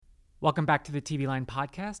Welcome back to the TVLine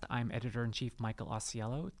podcast. I'm editor-in-chief Michael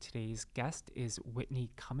Ausiello. Today's guest is Whitney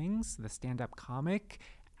Cummings, the stand-up comic,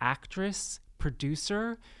 actress,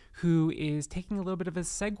 producer, who is taking a little bit of a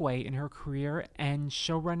segue in her career and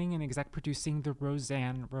showrunning and exec producing the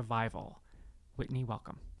Roseanne revival. Whitney,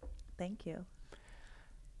 welcome. Thank you.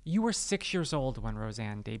 You were 6 years old when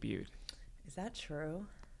Roseanne debuted. Is that true?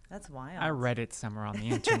 That's wild. I read it somewhere on the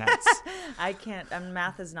internet. I can't.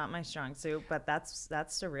 Math is not my strong suit, but that's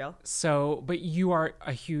surreal. So, but you are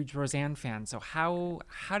a huge Roseanne fan. So how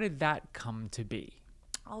did that come to be?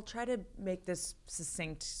 I'll try to make this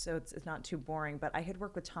succinct so it's not too boring, but I had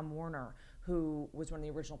worked with Tom Warner, who was one of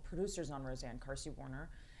the original producers on Roseanne, Carsey Warner,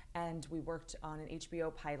 and we worked on an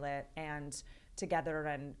HBO pilot and together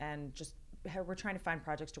and just we're trying to find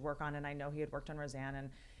projects to work on, and I know he had worked on Roseanne, and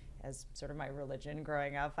as sort of my religion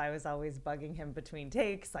growing up, I was always bugging him between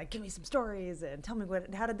takes, like, give me some stories and tell me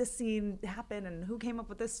how did this scene happen and who came up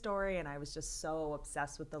with this story? And I was just so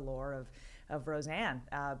obsessed with the lore of Roseanne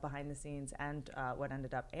behind the scenes and what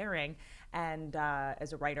ended up airing. And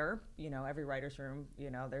as a writer, every writer's room,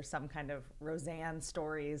 there's some kind of Roseanne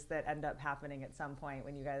stories that end up happening at some point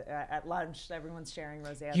when you guys, at lunch, everyone's sharing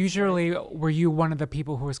Roseanne Usually, stories. Were you one of the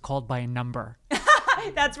people who was called by a number?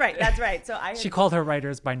 That's right. So she called her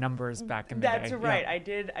writers by numbers back in the day. That's right.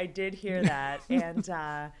 Yeah. I did hear that. And,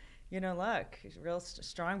 look, real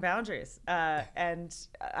strong boundaries. And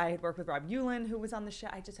I had worked with Rob Eulin, who was on the show.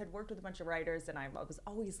 I just had worked with a bunch of writers, and I was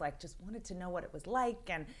always just wanted to know what it was like.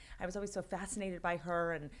 And I was always so fascinated by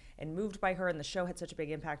her and moved by her. And the show had such a big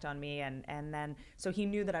impact on me. And then, so he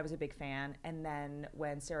knew that I was a big fan. And then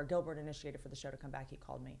when Sarah Gilbert initiated for the show to come back, he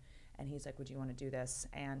called me. And he's like, would you want to do this?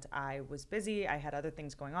 And I was busy. I had other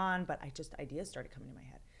things going on, but ideas started coming to my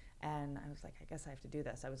head. And I was like, I guess I have to do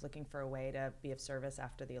this. I was looking for a way to be of service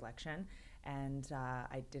after the election. And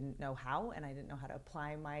I didn't know how, and I didn't know how to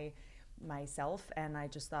apply myself. And I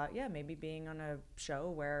just thought, yeah, maybe being on a show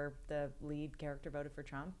where the lead character voted for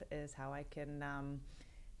Trump is how I can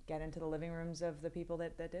get into the living rooms of the people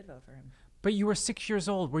that did vote for him. But you were 6 years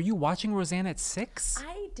old. Were you watching Roseanne at 6?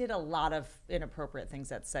 I did a lot of inappropriate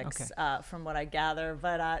things at 6, okay. From what I gather.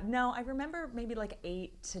 But no, I remember maybe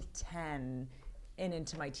 8 to 10 and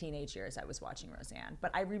into my teenage years I was watching Roseanne. But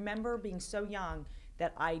I remember being so young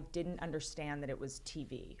that I didn't understand that it was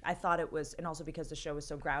TV. I thought it was, and also because the show was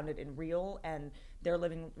so grounded in real, and their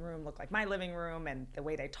living room looked like my living room, and the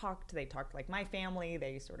way they talked like my family.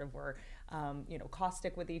 They sort of were,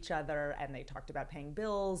 caustic with each other, and they talked about paying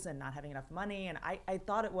bills and not having enough money. And I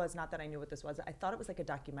thought it was, not that I knew what this was, I thought it was like a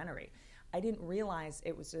documentary. I didn't realize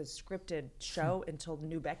it was a scripted show until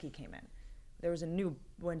New Becky came in. There was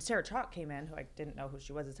when Sarah Chalk came in, who I didn't know who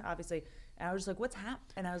she was, obviously, and I was like, what's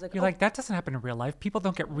happened? And I was like, You're like, that doesn't happen in real life. People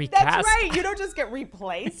don't get recast. That's right. You don't just get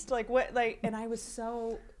replaced. And I was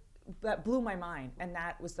that blew my mind. And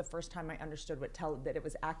that was the first time I understood that it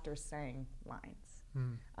was actors saying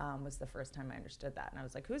lines. Was the first time I understood that. And I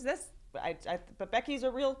was like, who's this? But Becky's a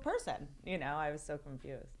real person. I was so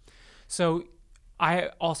confused. So I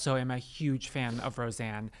also am a huge fan of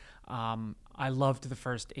Roseanne. I loved the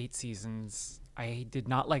first 8 seasons. I did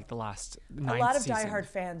not like the last 9th season. A lot of diehard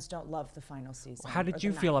fans don't love the final season. How did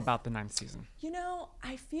you feel about the 9th season?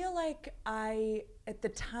 I feel like at the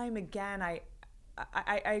time, again, I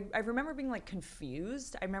remember being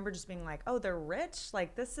confused. I remember just being like, oh, they're rich?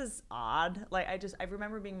 This is odd. I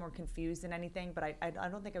remember being more confused than anything, but I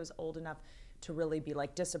don't think I was old enough to really be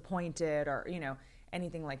disappointed or,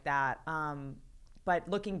 anything like that. But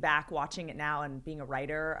looking back, watching it now and being a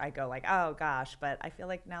writer, I go oh gosh, but I feel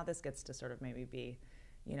like now this gets to sort of maybe be,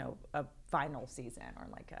 a final season or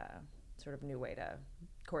a sort of new way to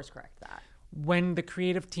course correct that. When the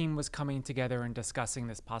creative team was coming together and discussing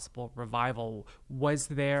this possible revival, was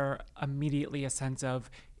there immediately a sense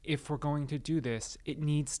of, if we're going to do this, it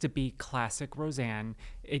needs to be classic Roseanne.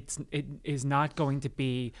 It is not going to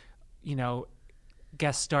be,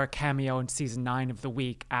 guest star cameo in season 9 of The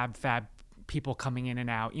Week, ab-fab people coming in and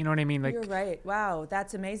out. You know what I mean? You're right. Wow,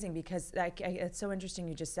 that's amazing, because it's so interesting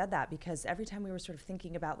you just said that, because every time we were sort of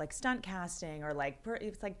thinking about stunt casting or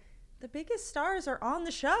it's the biggest stars are on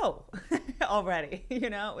the show already.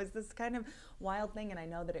 It was this kind of wild thing, and I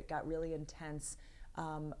know that it got really intense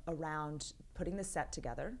around putting the set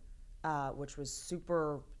together, which was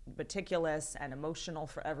super meticulous and emotional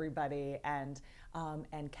for everybody, and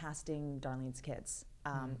casting Darlene's kids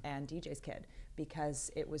and DJ's kid, because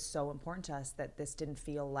it was so important to us that this didn't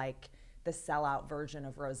feel like the sellout version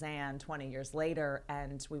of Roseanne 20 years later,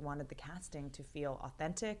 and we wanted the casting to feel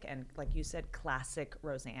authentic and, like you said, classic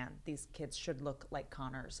Roseanne. These kids should look like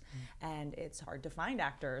Connors, and it's hard to find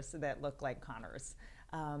actors that look like Connors.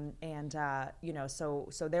 So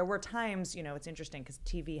there were times, it's interesting because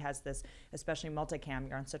TV has this, especially multicam,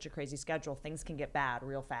 you're on such a crazy schedule, things can get bad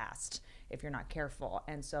real fast if you're not careful.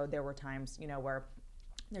 And so there were times, where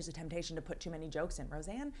there's a temptation to put too many jokes in.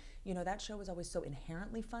 Roseanne, that show was always so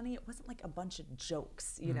inherently funny. It wasn't like a bunch of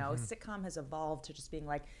jokes, Sitcom has evolved to just being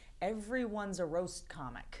like, everyone's a roast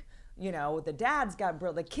comic.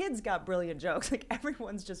 The kids got brilliant jokes. Like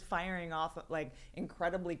everyone's just firing off like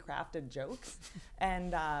incredibly crafted jokes.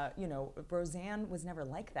 And, Roseanne was never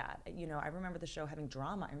like that. I remember the show having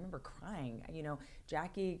drama. I remember crying,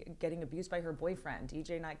 Jackie getting abused by her boyfriend,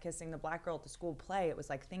 DJ not kissing the black girl at the school play. It was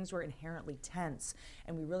like things were inherently tense.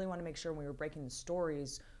 And we really want to make sure when we were breaking the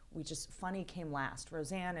stories, funny came last.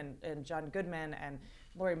 Roseanne and John Goodman and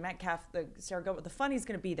Laurie Metcalf, Sarah Goldberg, the funny's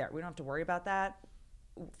going to be there. We don't have to worry about that.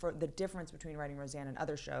 For the difference between writing Roseanne and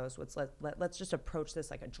other shows, let's just approach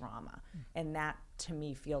this like a drama. And that to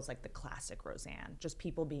me feels like the classic Roseanne, just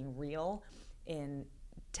people being real in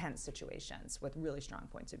tense situations with really strong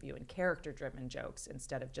points of view and character-driven jokes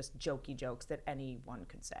instead of just jokey jokes that anyone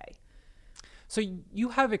could say. So you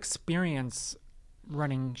have experience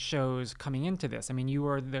running shows coming into this. I mean, you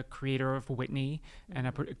were the creator of Whitney and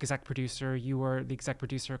exec producer. You were the exec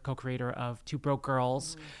producer, co-creator of Two Broke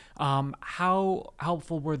Girls. How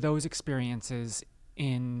helpful were those experiences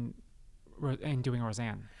in doing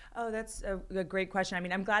Roseanne? Oh, that's a great question. I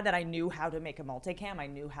mean, I'm glad that I knew how to make a multicam. I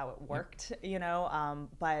knew how it worked,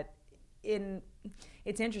 but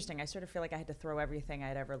it's interesting. I sort of feel like I had to throw everything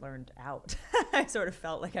I'd ever learned out. I sort of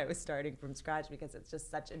felt like I was starting from scratch because it's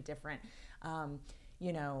just such a different,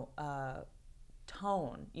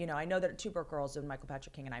 tone. I know that Two Broke Girls and Michael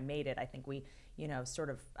Patrick King and I made it. I think we,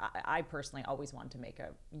 I personally always wanted to make a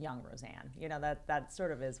young Roseanne. That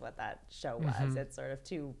sort of is what that show was. It's sort of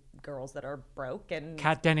two girls that are broke and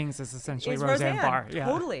Kat Dennings is essentially Roseanne Barr. Yeah.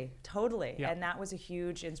 Totally. Yeah. And that was a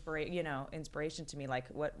huge inspiration to me. Like,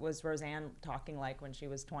 what was Roseanne talking like when she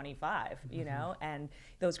was 25? And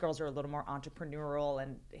those girls are a little more entrepreneurial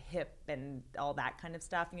and hip and all that kind of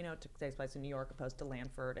stuff. It takes place in New York opposed to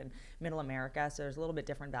Lanford and Middle America, so there's a little bit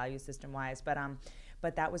different value system wise.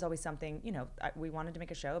 But that was always something, we wanted to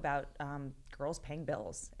make a show about girls paying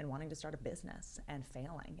bills and wanting to start a business and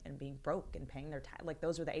failing and being broke and paying their like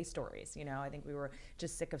those were the A stories. I think we were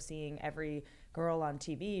just sick of seeing every girl on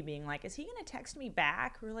TV being like, is he going to text me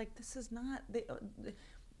back? We're like, this is not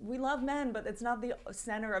we love men, but it's not the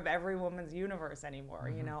center of every woman's universe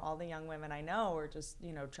anymore. All the young women I know are just,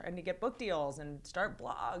 trying to get book deals and start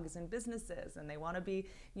blogs and businesses, and they want to be,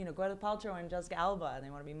 Gwyneth Paltrow and Jessica Alba, and they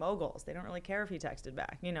want to be moguls. They don't really care if he texted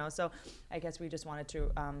back, So I guess we just wanted to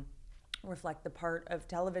reflect the part of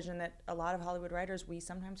television that a lot of Hollywood writers, we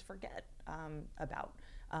sometimes forget about,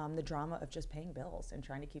 the drama of just paying bills and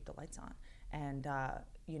trying to keep the lights on. And,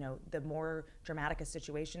 the more dramatic a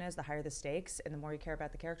situation is, the higher the stakes, and the more you care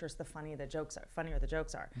about the characters, the funnier the jokes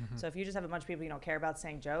are. So if you just have a bunch of people you don't care about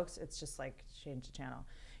saying jokes, it's just like, change the channel.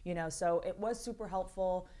 So it was super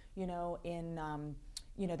helpful, there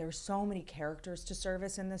were so many characters to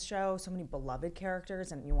service in this show, so many beloved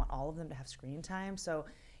characters, and you want all of them to have screen time. So,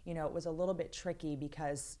 it was a little bit tricky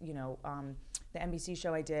because, the NBC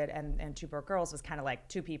show I did and Two Broke Girls was kind of like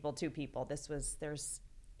two people. There's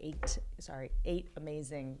eight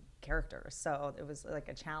amazing characters. So it was like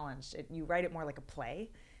a challenge. You write it more like a play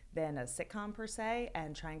than a sitcom per se,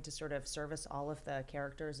 and trying to sort of service all of the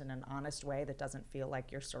characters in an honest way that doesn't feel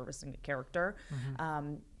like you're servicing a character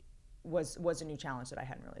was a new challenge that I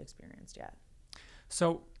hadn't really experienced yet.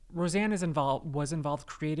 So Roseanne was involved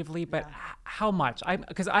creatively, but how much?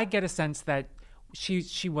 Because I get a sense that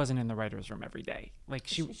she wasn't in the writer's room every day. Like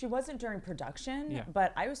she wasn't during production,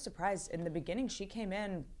 but I was surprised. In the beginning, she came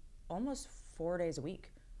in almost 4 days a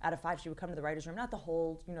week out of 5. She would come to the writer's room, not the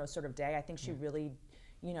whole sort of day. I think she really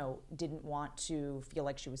didn't want to feel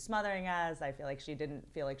like she was smothering us. I feel like she didn't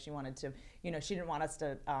feel like she wanted to, she didn't want us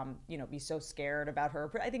to, be so scared about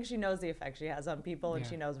her. I think she knows the effect she has on people, and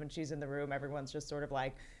she knows when she's in the room, everyone's just sort of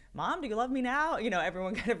like, Mom, do you love me now?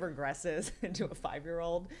 Everyone kind of regresses into a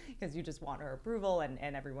 5-year-old because you just want her approval, and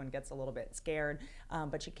everyone gets a little bit scared.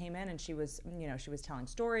 But she came in and she was telling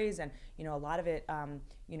stories, and, a lot of it,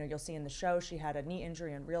 you'll see in the show, she had a knee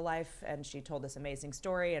injury in real life, and she told this amazing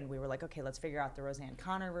story, and we were like, okay, let's figure out the Roseanne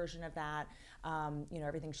Connor version of that.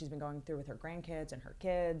 Everything she's been going through with her grandkids and her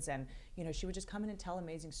kids, and, she would just come in and tell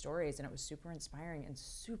amazing stories, and it was super inspiring and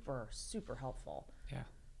super, super helpful. Yeah.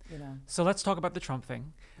 So let's talk about the Trump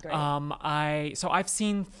thing. Great. I've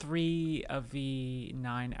seen 3 of the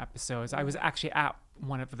 9 episodes. I was actually at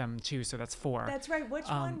one of them too, so that's 4. That's right. Which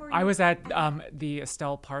one were you? I was at the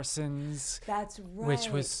Estelle Parsons. That's right. Which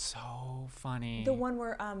was so funny. The one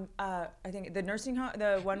where I think the nursing home,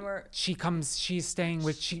 the one where she's staying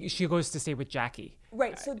with she goes to stay with Jackie.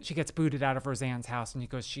 Right. So she gets booted out of Roseanne's house, and she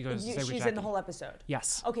goes to stay with Jackie. She's in the whole episode.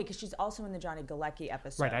 Yes. Okay, because she's also in the Johnny Galecki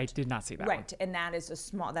episode. Right. I did not see that. Right, one. and that is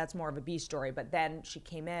that's more of a B story. But then she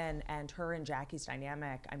came in, and her and Jackie's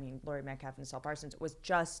dynamic. I mean, Laurie Metcalf and Estelle Parsons was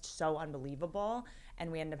just so unbelievable.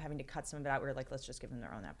 And we ended up having to cut some of it out. We were like, let's just give them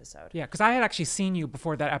their own episode. Yeah, because I had actually seen you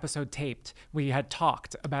before that episode taped. We had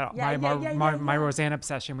talked about my Roseanne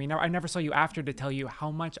obsession. I never saw you after to tell you how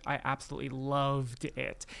much I absolutely loved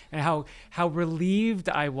it and how relieved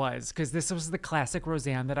I was, because this was the classic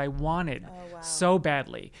Roseanne that I wanted so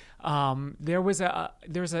badly. There's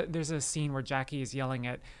a scene where Jackie is yelling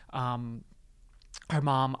at her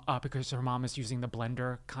mom because her mom is using the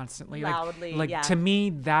blender constantly loudly. To me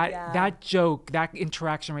that joke, that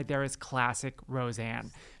interaction right there is classic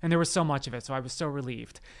Roseanne, and there was so much of it, so I was so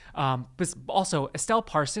relieved. But also Estelle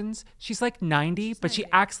Parsons, she's like 90, but she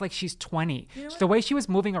acts like she's 20. The way she was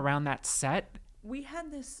moving around that set. We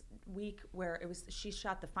had this week where she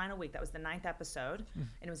shot the final week. That was the 9th episode, and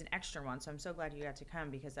it was an extra one, so I'm so glad you got to come,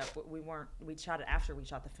 because we shot it after we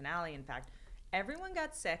shot the finale. In fact, everyone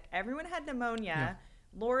got sick. Everyone had pneumonia. Yeah.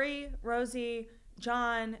 Lori, Rosie,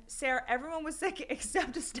 John, Sarah, everyone was sick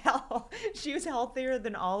except Estelle. She was healthier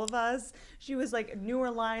than all of us. She was like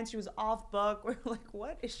newer lines. She was off book. We're like,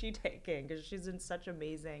 what is she taking? Because she's in such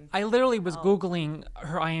amazing. I literally was Googling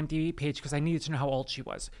her IMDb page because I needed to know how old she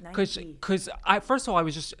was. Because first of all, I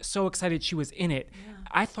was just so excited she was in it. Yeah.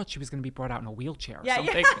 I thought she was going to be brought out in a wheelchair or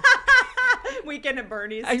something. Yeah. Weekend at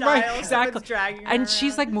Bernie's style. Right, exactly. Dragging her and around.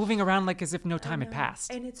 She's like moving around like as if no time had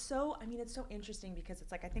passed. And it's so interesting, because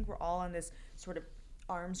it's like, I think we're all on this sort of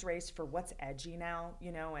arms race for what's edgy now,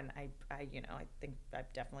 and I think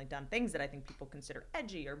I've definitely done things that I think people consider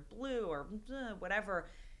edgy or blue or whatever.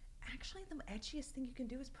 Actually, the edgiest thing you can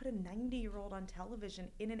do is put a 90-year-old on television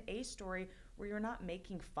in an A story where you're not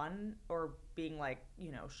making fun or being like,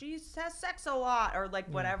 she has sex a lot or like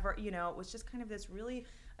whatever, it was just kind of this really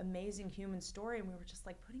amazing human story, and we were just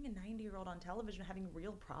like, putting a 90-year-old on television having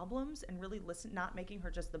real problems and really not making her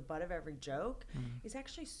just the butt of every joke is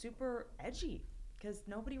actually super edgy, because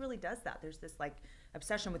nobody really does that. There's this like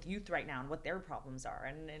obsession with youth right now and what their problems are,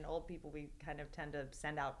 and old people we kind of tend to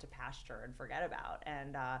send out to pasture and forget about,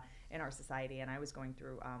 and in our society. And I was going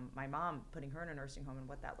through my mom putting her in a nursing home and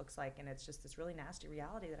what that looks like, and it's just this really nasty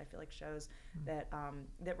reality that I feel like shows that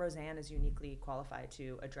Roseanne is uniquely qualified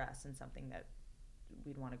to address, and something that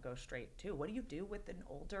we'd want to go straight to. What do you do with an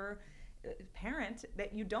older parent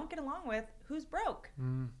that you don't get along with, who's broke,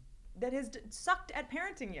 that has sucked at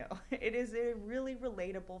parenting you? It is a really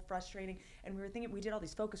relatable, frustrating, and we did all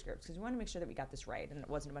these focus groups because we wanted to make sure that we got this right, and it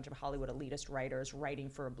wasn't a bunch of Hollywood elitist writers writing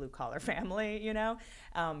for a blue-collar family,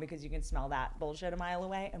 because you can smell that bullshit a mile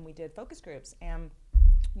away. And we did focus groups, and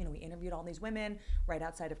we interviewed all these women right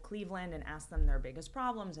outside of Cleveland and asked them their biggest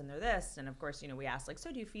problems and their this. And of course, we asked like, so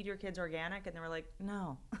do you feed your kids organic? And they were like,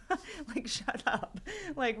 no. Like, shut up.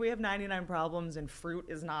 Like, we have 99 problems and fruit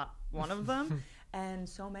is not one of them. And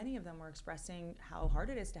so many of them were expressing how hard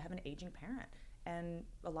it is to have an aging parent. And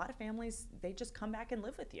a lot of families, they just come back and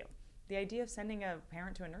live with you. The idea of sending a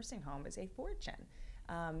parent to a nursing home is a fortune.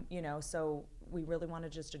 So we really want to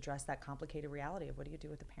just address that complicated reality of what do you do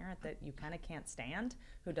with a parent that you kind of can't stand,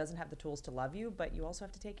 who doesn't have the tools to love you, but you also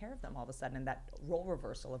have to take care of them all of a sudden, and that role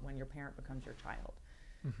reversal of when your parent becomes your child.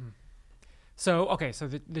 Mm-hmm. So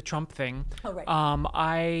the Trump thing. Oh, right.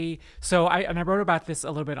 I wrote about this a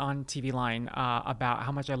little bit on TVLine about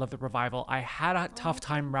how much I love the revival. I had a tough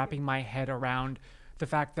time wrapping my head around the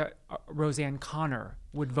fact that Roseanne Connor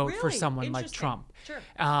would vote for someone like Trump. Sure.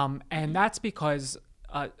 And that's because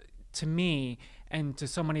to me and to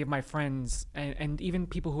so many of my friends and even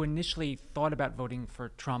people who initially thought about voting for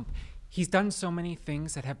Trump, he's done so many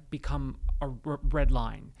things that have become a red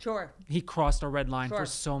line. Sure. He crossed a red line for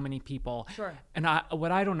so many people. Sure. And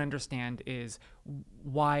what I don't understand is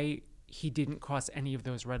why he didn't cross any of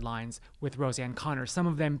those red lines with Roseanne Connor, some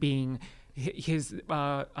of them being his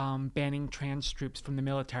banning trans troops from the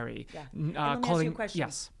military. Yeah. And let me ask you a question.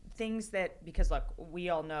 Yes. Things that, because look, we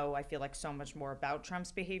all know, I feel like, so much more about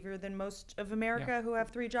Trump's behavior than most of America who have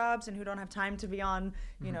 3 jobs and who don't have time to be on,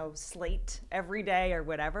 Slate every day or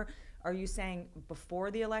whatever. Are you saying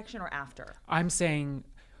before the election or after? I'm saying,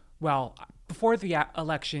 well, before the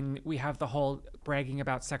election, we have the whole bragging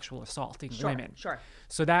about sexual assaulting women. Sure.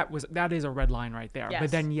 So that is a red line right there. Yes.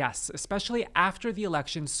 But then, yes, especially after the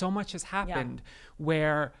election, so much has happened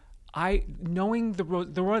where knowing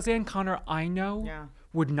the Roseanne Connor I know Yeah.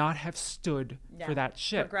 would not have stood Yeah. for that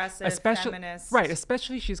shit. Progressive, especially, feminist. Right,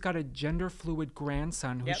 especially she's got a gender fluid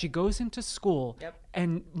grandson who Yep. she goes into school Yep.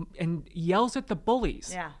 and yells at the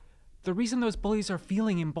bullies. Yeah. The reason those bullies are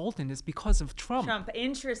feeling emboldened is because of Trump.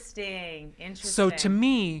 Interesting. So to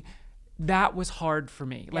me, that was hard for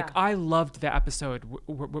me. Like, Yeah. I loved the episode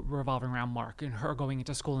revolving around Mark and her going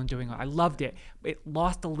into school and doing it. I loved it. It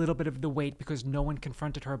lost a little bit of the weight because no one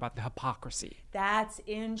confronted her about the hypocrisy. That's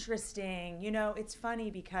interesting. You know, it's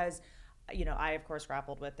funny because, you know, I, of course,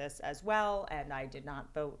 grappled with this as well, and I did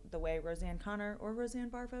not vote the way Roseanne Connor or Roseanne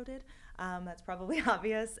Barr voted. That's probably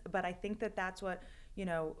obvious, but I think that that's what, you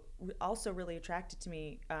know, also really attracted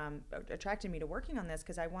me to working on this,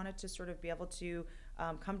 because I wanted to sort of be able to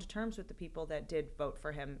come to terms with the people that did vote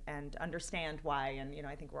for him and understand why. And, you know,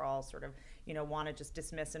 I think we're all sort of, you know, want to just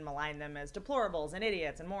dismiss and malign them as deplorables and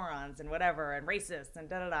idiots and morons and whatever and racists and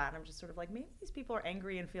da-da-da. And I'm just sort of like, maybe these people are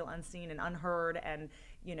angry and feel unseen and unheard, and,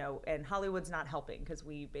 you know, and Hollywood's not helping because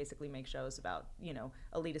we basically make shows about, you know,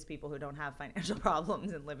 elitist people who don't have financial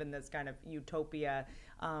problems and live in this kind of utopia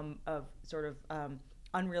of sort of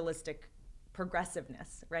unrealistic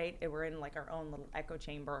progressiveness, right? And we're in like our own little echo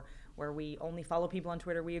chamber where we only follow people on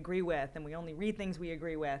Twitter we agree with, and we only read things we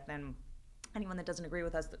agree with, and anyone that doesn't agree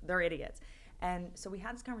with us, they're idiots. And so we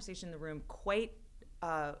had this conversation in the room quite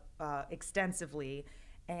extensively,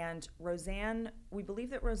 and Roseanne, we believe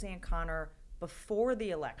that Roseanne Connor, before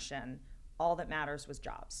the election, all that matters was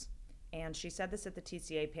jobs. And she said this at the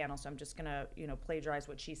TCA panel, so I'm just gonna, you know, plagiarize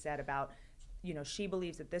what she said about, you know, she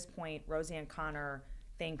believes at this point, Roseanne Connor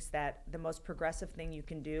thinks that the most progressive thing you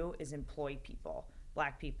can do is employ people,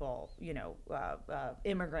 Black people, you know,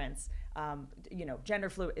 immigrants, you know, gender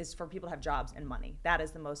fluid, is for people to have jobs and money. That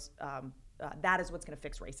is the most, that is what's going to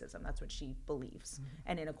fix racism. That's what she believes. Mm-hmm.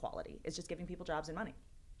 And inequality is just giving people jobs and money.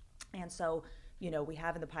 And so, you know, we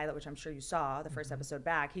have in the pilot, which I'm sure you saw, the first episode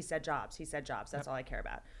back, he said jobs. That's all I care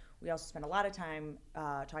about. We also spent a lot of time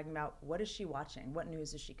talking about, what is she watching? What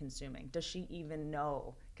news is she consuming? Does she even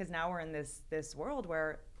know? Because now we're in this world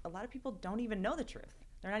where a lot of people don't even know the truth.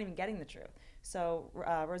 They're not even getting the truth. So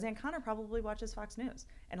Roseanne Connor probably watches Fox News.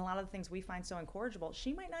 And a lot of the things we find so incorrigible,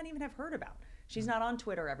 she might not even have heard about. She's not on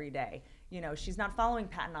Twitter every day. You know, she's not following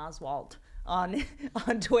Patton Oswalt on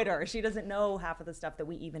Twitter. She doesn't know half of the stuff that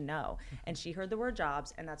we even know. And she heard the word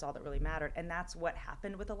jobs, and that's all that really mattered. And that's what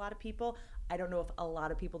happened with a lot of people. I don't know if a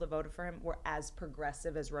lot of people that voted for him were as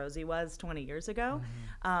progressive as Rosie was 20 years ago.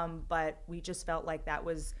 Mm-hmm. But we just felt like that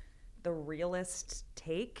was the realist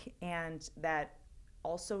take, and that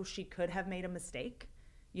also she could have made a mistake,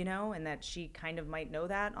 you know, and that she kind of might know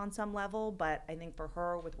that on some level. But I think for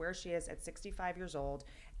her, with where she is at 65 years old,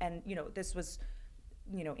 and, you know, this was,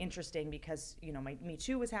 you know, interesting because, you know, Me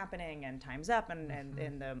Too was happening and Time's Up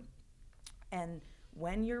and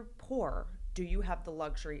when you're poor, do you have the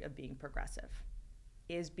luxury of being progressive?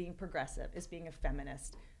 Is being a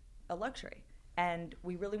feminist a luxury? And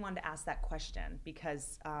we really wanted to ask that question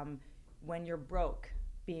because when you're broke,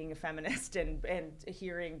 being a feminist and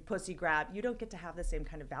hearing pussy grab, you don't get to have the same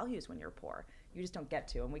kind of values when you're poor. You just don't get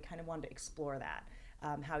to. And we kind of wanted to explore that,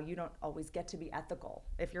 how you don't always get to be ethical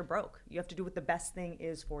if you're broke. You have to do what the best thing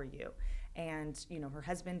is for you. And, you know, her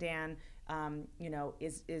husband, Dan, you know,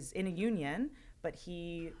 is in a union, but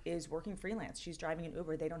he is working freelance. She's driving an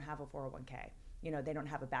Uber. They don't have a 401k. You know, they don't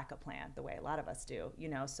have a backup plan the way a lot of us do, you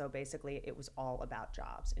know, so basically it was all about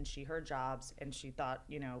jobs. And she heard jobs and she thought,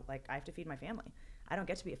 you know, like, I have to feed my family. I don't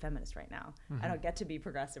get to be a feminist right now. Mm-hmm. I don't get to be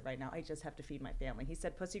progressive right now. I just have to feed my family. He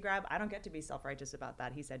said pussy grab. I don't get to be self-righteous about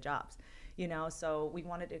that. He said jobs, you know, so we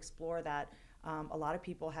wanted to explore that. A lot of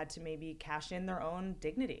people had to maybe cash in their own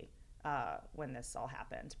dignity when this all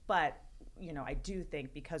happened. But, you know, I do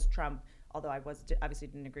think because Trump, although I obviously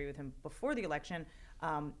didn't agree with him before the election,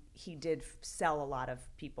 he did sell a lot of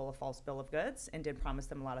people a false bill of goods and did promise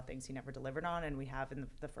them a lot of things he never delivered on. And we have in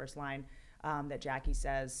the first line that Jackie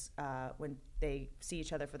says when they see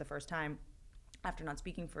each other for the first time after not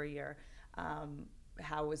speaking for a year,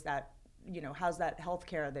 how is that, you know, how's that health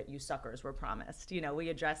care that you suckers were promised? You know, we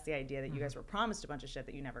addressed the idea that you guys were promised a bunch of shit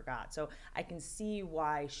that you never got. So I can see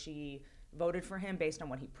why she voted for him based on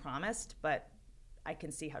what he promised, but I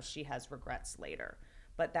can see how she has regrets later.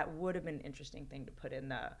 But that would have been an interesting thing to put in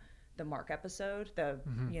the Mark episode,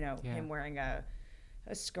 you know, him wearing a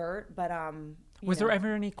skirt. But was there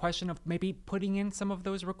ever any question of maybe putting in some of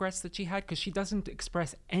those regrets that she had? Because she doesn't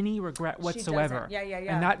express any regret whatsoever. Yeah.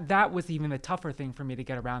 And that was even the tougher thing for me to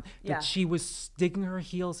get around. That she was digging her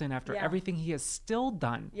heels in after everything he has still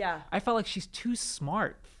done. Yeah. I felt like she's too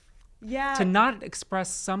smart Yeah. To not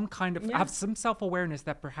express some kind of, Yeah. have some self-awareness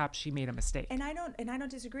that perhaps she made a mistake. And I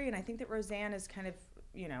don't disagree. And I think that Roseanne is kind of,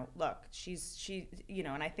 look, she,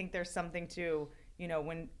 and I think there's something to,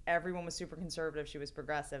 when everyone was super conservative, she was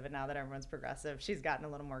progressive. And now that everyone's progressive, she's gotten a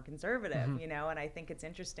little more conservative, and I think it's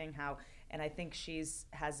interesting how, and I think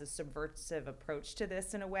has a subversive approach to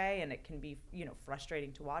this in a way, and it can be,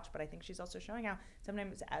 frustrating to watch. But I think she's also showing how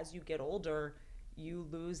sometimes as you get older, you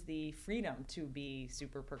lose the freedom to be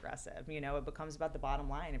super progressive. It becomes about the bottom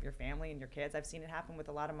line of your family and your kids. I've seen it happen with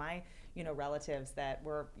a lot of my, relatives that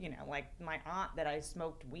were, like my aunt that I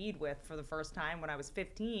smoked weed with for the first time when I was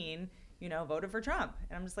 15, voted for Trump.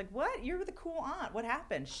 And I'm just like, what? You're the cool aunt. What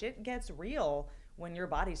happened? Shit gets real when your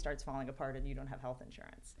body starts falling apart and you don't have health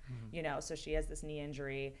insurance. So she has this knee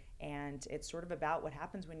injury, and it's sort of about what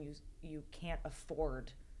happens when you can't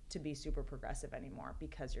afford to be super progressive anymore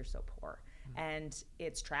because you're so poor. And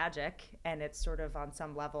it's tragic, and it's sort of on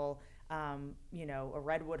some level, a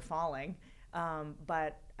redwood falling.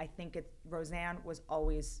 But I think Roseanne was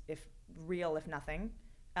always real, if nothing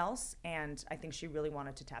else. And I think she really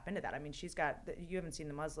wanted to tap into that. I mean, you haven't seen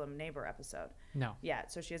the Muslim neighbor episode. No. Yeah.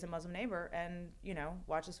 So she has a Muslim neighbor and,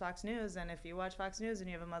 watches Fox News. And if you watch Fox News and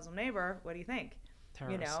you have a Muslim neighbor, what do you think?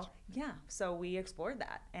 Terrorist. Yeah. So we explored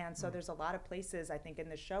that. And so there's a lot of places, I think, in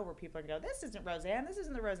the show where people are going to go, this isn't Roseanne. This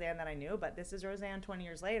isn't the Roseanne that I knew, but this is Roseanne 20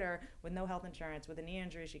 years later with no health insurance, with a knee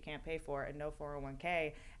injury she can't pay for, and no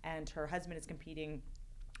 401k. And her husband is competing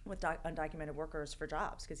with undocumented workers for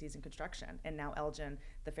jobs because he's in construction. And now Elgin,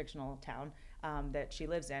 the fictional town that she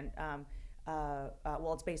lives in,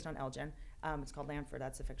 it's based on Elgin. It's called Lanford.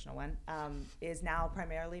 That's the fictional one. Is now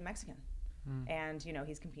primarily Mexican. And,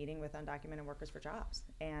 he's competing with undocumented workers for jobs,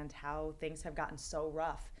 and how things have gotten so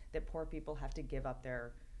rough that poor people have to give up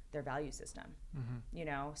their value system,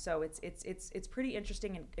 so it's pretty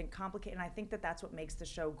interesting and complicated. And I think that's what makes the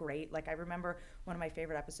show great. Like, I remember one of my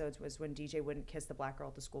favorite episodes was when DJ wouldn't kiss the black girl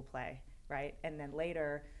at the school play. Right. And then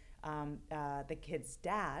later, the kid's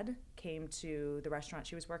dad came to the restaurant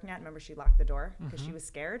she was working at. Remember, she locked the door because she was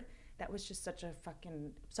scared. That was just such a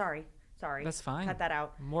fucking, sorry. That's fine. Cut that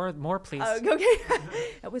out. More, please. Okay.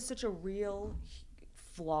 It was such a real,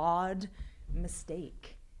 flawed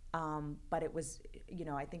mistake. But it was,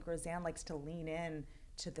 I think Roseanne likes to lean in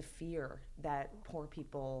to the fear that poor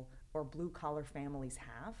people or blue collar families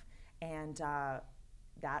have. And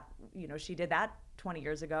that, she did that 20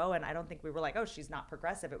 years ago. And I don't think we were like, oh, she's not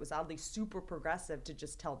progressive. It was oddly super progressive to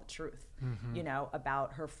just tell the truth,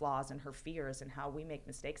 about her flaws and her fears and how we make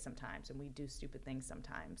mistakes sometimes and we do stupid things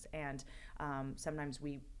sometimes. And sometimes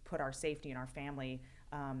we put our safety and our family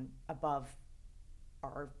above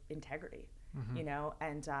our integrity,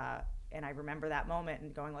 and I remember that moment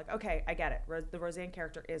and going like, okay, I get it. The Roseanne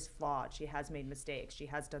character is flawed. She has made mistakes. She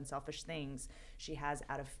has done selfish things. She has,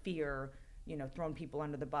 out of fear, thrown people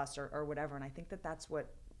under the bus or whatever. And I think that's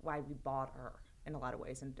why we bought her in a lot of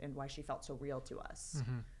ways, and why she felt so real to us,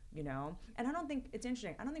 And I don't think, it's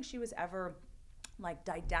interesting, I don't think she was ever like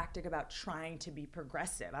didactic about trying to be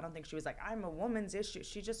progressive. I don't think she was like, I'm a woman's issue.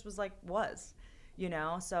 She just was like,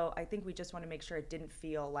 So I think we just want to make sure it didn't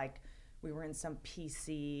feel like we were in some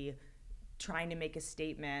PC trying to make a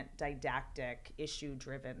statement, didactic,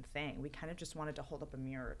 issue-driven thing. We kind of just wanted to hold up a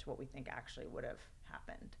mirror to what we think actually would have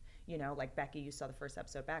happened. Like Becky, you saw the first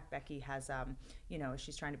episode back. Becky has,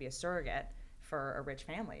 she's trying to be a surrogate for a rich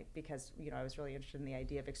family because, I was really interested in the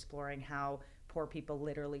idea of exploring how poor people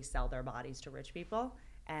literally sell their bodies to rich people.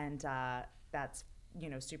 And that's,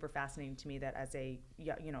 super fascinating to me that as I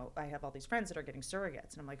have all these friends that are getting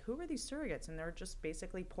surrogates. And I'm like, who are these surrogates? And they're just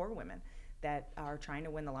basically poor women that are trying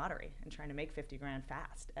to win the lottery and trying to make 50 grand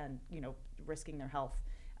fast and, risking their health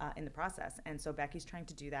in the process. And so Becky's trying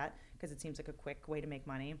to do that because it seems like a quick way to make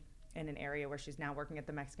money in an area where she's now working at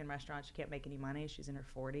the Mexican restaurant. She can't make any money. She's in her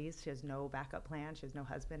 40s. She has no backup plan. She has no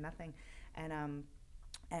husband, nothing.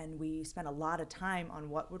 And we spent a lot of time on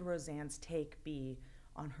what would Roseanne's take be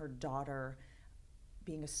on her daughter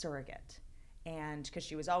being a surrogate. And because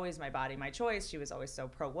she was always my body, my choice, she was always so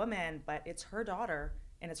pro-woman, but it's her daughter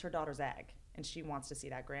and it's her daughter's egg. And she wants to see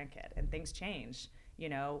that grandkid. And things change,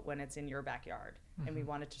 when it's in your backyard. And we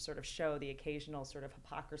wanted to sort of show the occasional sort of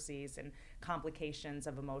hypocrisies and complications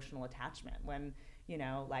of emotional attachment when,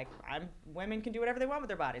 women can do whatever they want with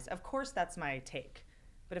their bodies. Of course, that's my take.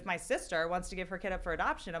 But if my sister wants to give her kid up for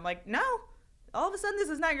adoption, I'm like, no, all of a sudden this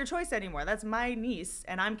is not your choice anymore. That's my niece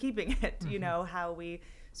and I'm keeping it. How we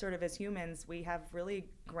sort of as humans, we have really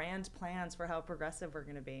grand plans for how progressive we're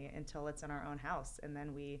going to be until it's in our own house. And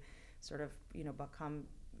then we sort of, become,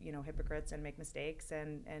 hypocrites and make mistakes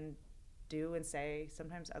and do and say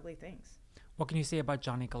sometimes ugly things. What can you say about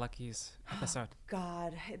Johnny Galecki's episode?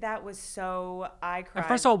 God, that was so, I cried. And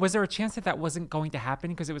first of all, was there a chance that that wasn't going to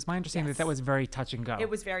happen? Because it was my understanding that that was very touch and go. It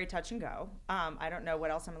was very touch and go. I don't know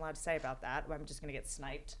what else I'm allowed to say about that. I'm just going to get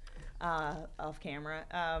sniped off camera.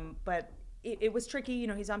 But it was tricky. You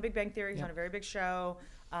know, he's on Big Bang Theory. He's on a very big show.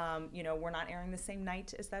 You know, we're not airing the same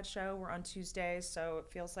night as that show. We're on Tuesdays, so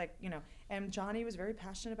it feels like, you know, and Johnny was very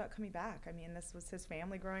passionate about coming back. I mean, this was his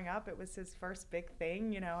family growing up. It was his first big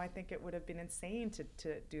thing. You know, I think it would have been insane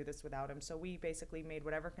to do this without him. So we basically made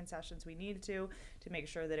whatever concessions we needed to make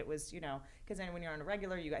sure that it was, you know, because then when you're on a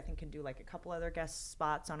regular, you, I think, can do like a couple other guest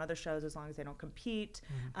spots on other shows as long as they don't compete.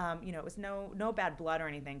 You know, it was no bad blood or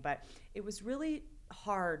anything, but it was really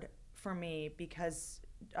hard for me because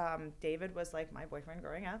David was like my boyfriend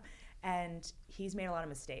growing up, and he's made a lot of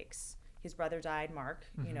mistakes. His brother died, Mark,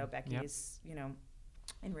 you know, Becky's, you know,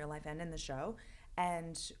 in real life and in the show.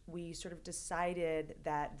 And we sort of decided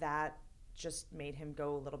that just made him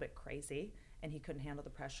go a little bit crazy, and he couldn't handle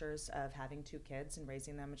the pressures of having 2 kids and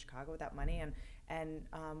raising them in Chicago without money. And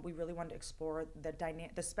we really wanted to explore the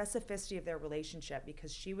specificity of their relationship,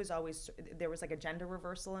 because she was always, there was like a gender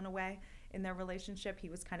reversal in a way in their relationship. He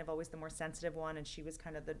was kind of always the more sensitive one, and she was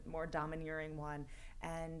kind of the more domineering one.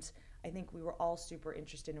 And I think we were all super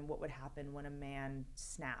interested in what would happen when a man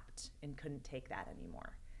snapped and couldn't take that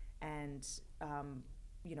anymore. And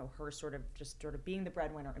you know, her sort of being the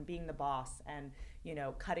breadwinner and being the boss, and, you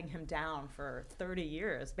know, cutting him down for 30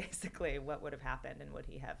 years, basically, what would have happened, and would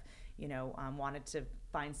he have, you know, wanted to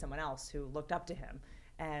find someone else who looked up to him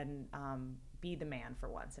and be the man for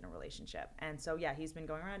once in a relationship. And so, yeah, he's been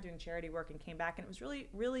going around doing charity work and came back, and it was really,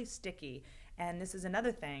 really sticky. And this is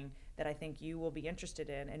another thing that I think you will be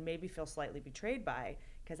interested in and maybe feel slightly betrayed by,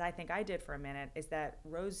 because I think I did for a minute, is that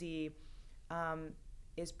Rosie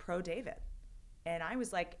is pro-David. And I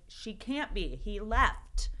was like, she can't be. He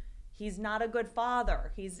left. He's not a good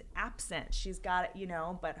father. He's absent. She's got it, you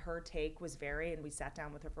know, but her take was very, and we sat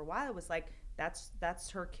down with her for a while, it was like, that's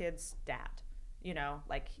her kid's dad. You know,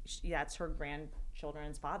 like, that's her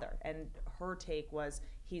grandchildren's father. And her take was,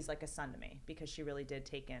 he's like a son to me, because she really did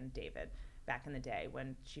take in David back in the day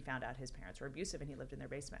when she found out his parents were abusive and he lived in their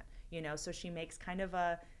basement. You know, so she makes kind of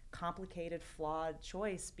a complicated, flawed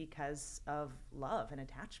choice because of love and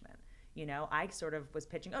attachment. You know, I sort of was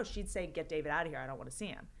pitching, oh, she'd say, get David out of here. I don't want to see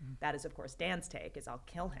him. That is, of course, Dan's take, is I'll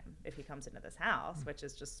kill him if he comes into this house, which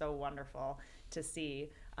is just so wonderful to see.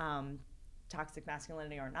 Toxic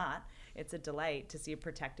masculinity or not, it's a delight to see a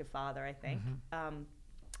protective father, I think.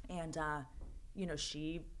 You know,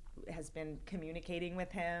 she has been communicating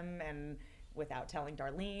with him and without telling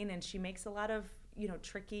Darlene, and she makes a lot of, you know,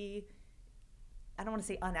 tricky, I don't want to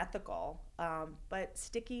say unethical, but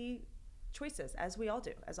sticky choices, as we all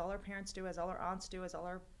do, as all our parents do, as all our aunts do, as all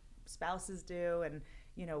our spouses do. And,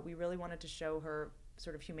 you know, we really wanted to show her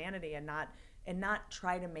sort of humanity and not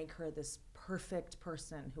try to make her this perfect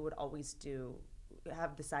person who would always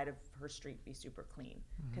have the side of her street be super clean,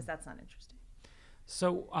 because that's not interesting.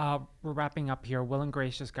 So we're wrapping up here. Will and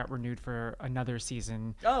Grace just got renewed for another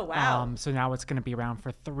season. Oh, wow. So now it's going to be around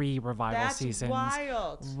for 3 revival seasons. That's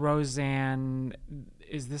wild. Roseanne,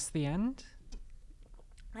 is this the end?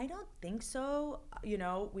 I don't think so. You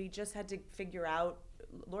know, we just had to figure out,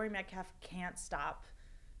 Laurie Metcalf can't stop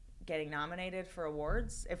getting nominated for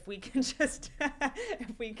awards. If we can just,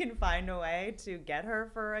 if we can find a way to get her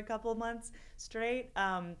for a couple months straight.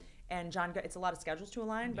 And John, it's a lot of schedules to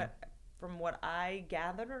align, but from what I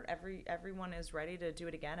gathered, everyone is ready to do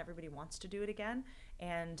it again. Everybody wants to do it again.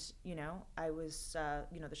 And, you know, I was,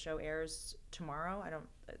 you know, the show airs tomorrow.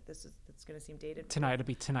 It's going to seem dated. Tonight, it'll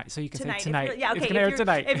be tonight. So you can tonight, say tonight. Yeah, okay. It's going to air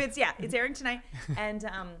tonight. It's airing tonight. And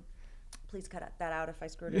please cut that out if I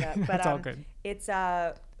screwed it up. But it's all good. It's,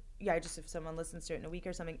 just if someone listens to it in a week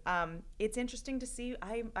or something, it's interesting to see.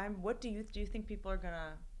 What do you think people are going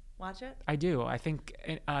to watch it? I do. I think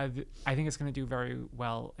it's going to do very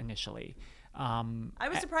well initially. I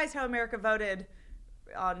was surprised how America voted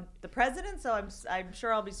on the president, so I'm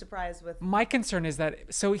sure I'll be surprised with. My concern is that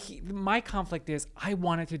my conflict is I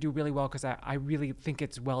want it to do really well because I really think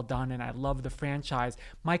it's well done and I love the franchise.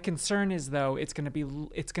 My concern is, though, it's going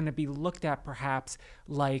to be looked at perhaps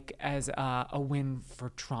like as a win for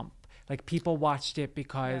Trump. Like, people watched it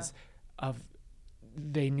because of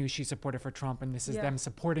they knew she supported for Trump, and this is them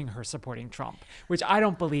supporting Trump, which I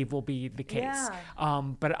don't believe will be the case.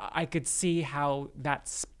 But I could see how that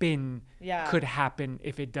spin could happen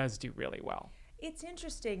if it does do really well. It's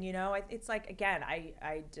interesting, you know. It's like, again,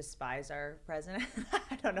 I despise our president.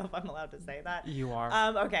 I don't know if I'm allowed to say that. You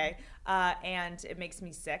are. Okay. And it makes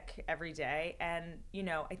me sick every day. And, you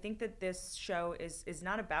know, I think that this show is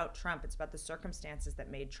not about Trump. It's about the circumstances that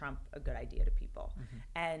made Trump a good idea to people.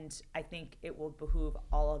 And I think it will behoove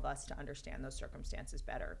all of us to understand those circumstances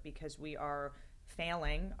better, because we are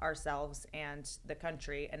failing ourselves and the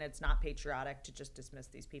country, and it's not patriotic to just dismiss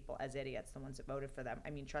these people as idiots, the ones that voted for them. I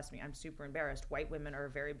mean, trust me, I'm super embarrassed. White women are a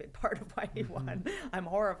very big part of why he won. I'm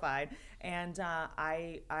horrified, and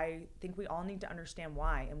I think we all need to understand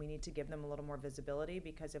why, and we need to give them a little more visibility,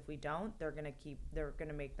 because if we don't, they're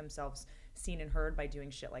gonna make themselves seen and heard by doing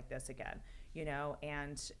shit like this again, you know.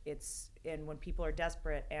 And when people are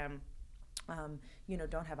desperate and you know,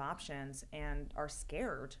 don't have options and are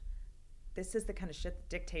scared, this is the kind of shit that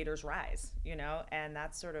dictators rise, you know, and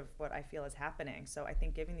that's sort of what I feel is happening. So I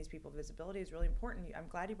think giving these people visibility is really important. I'm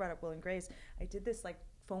glad you brought up Will and Grace. I did this like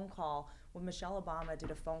phone call when Michelle Obama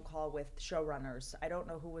did a phone call with showrunners. I don't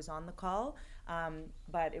know who was on the call,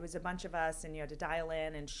 but it was a bunch of us, and you had to dial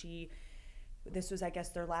in. And this was, I guess,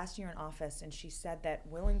 their last year in office, and she said that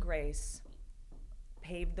Will and Grace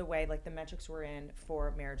paved the way, like the metrics were in,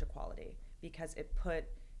 for marriage equality, because it put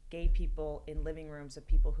gay people in living rooms of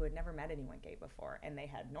people who had never met anyone gay before, and they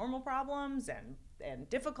had normal problems and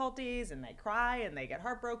difficulties, and they cry and they get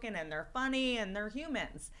heartbroken, and they're funny and they're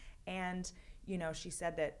humans. And you know, she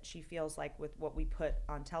said that she feels like with what we put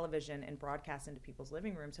on television and broadcast into people's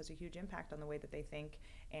living rooms has a huge impact on the way that they think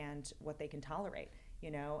and what they can tolerate,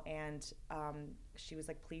 you know. And she was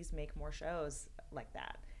like, please make more shows like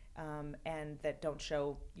that, and that don't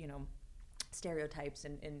show, you know, stereotypes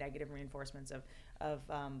and negative reinforcements of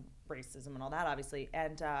racism and all that, obviously.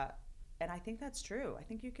 And I think that's true. I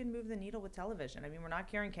think you can move the needle with television. I mean, we're not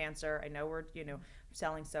curing cancer. I know we're, you know,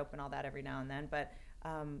 selling soap and all that every now and then, but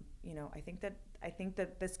you know, I think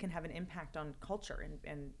that this can have an impact on culture,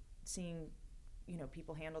 and seeing, you know,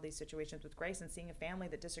 people handle these situations with grace, and seeing a family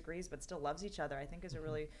that disagrees but still loves each other, I think is a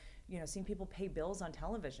really, you know, seeing people pay bills on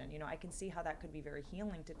television, you know, I can see how that could be very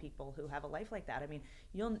healing to people who have a life like that. I mean,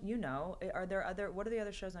 you know, what are the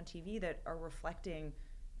other shows on TV that are reflecting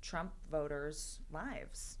Trump voters'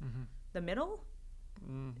 lives? The Middle?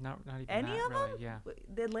 Not even any that, of really, them? yeah.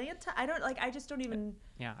 The Atlanta? I just don't even.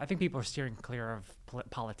 Yeah, I think people are steering clear of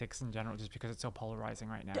politics in general just because it's so polarizing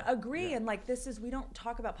right now. Agree, yeah. And like we don't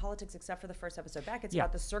talk about politics except for the first episode back. It's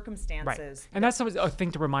about the circumstances. Right. And that's a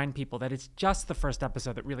thing to remind people, that it's just the first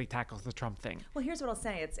episode that really tackles the Trump thing. Well, here's what I'll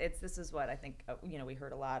say. This is what I think, you know, we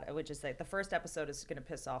heard a lot. I would just say the first episode is going to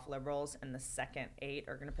piss off liberals, and the second 8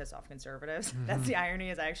 are going to piss off conservatives. That's the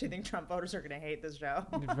irony, is I actually think Trump voters are going to hate this show.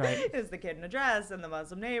 Right. Is the kid in a dress and the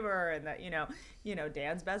Muslim neighbor, and that, you know,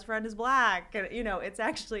 Dan's best friend is black. And, you know, it's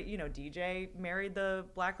actually, you know, DJ married the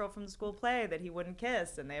black girl from the school play that he wouldn't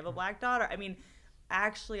kiss, and they have a black daughter. I mean,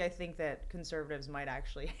 actually, I think that conservatives might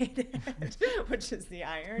actually hate it, which is the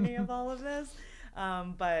irony of all of this.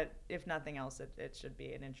 But if nothing else, it should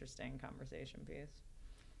be an interesting conversation piece.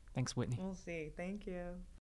 Thanks, Whitney. We'll see. Thank you.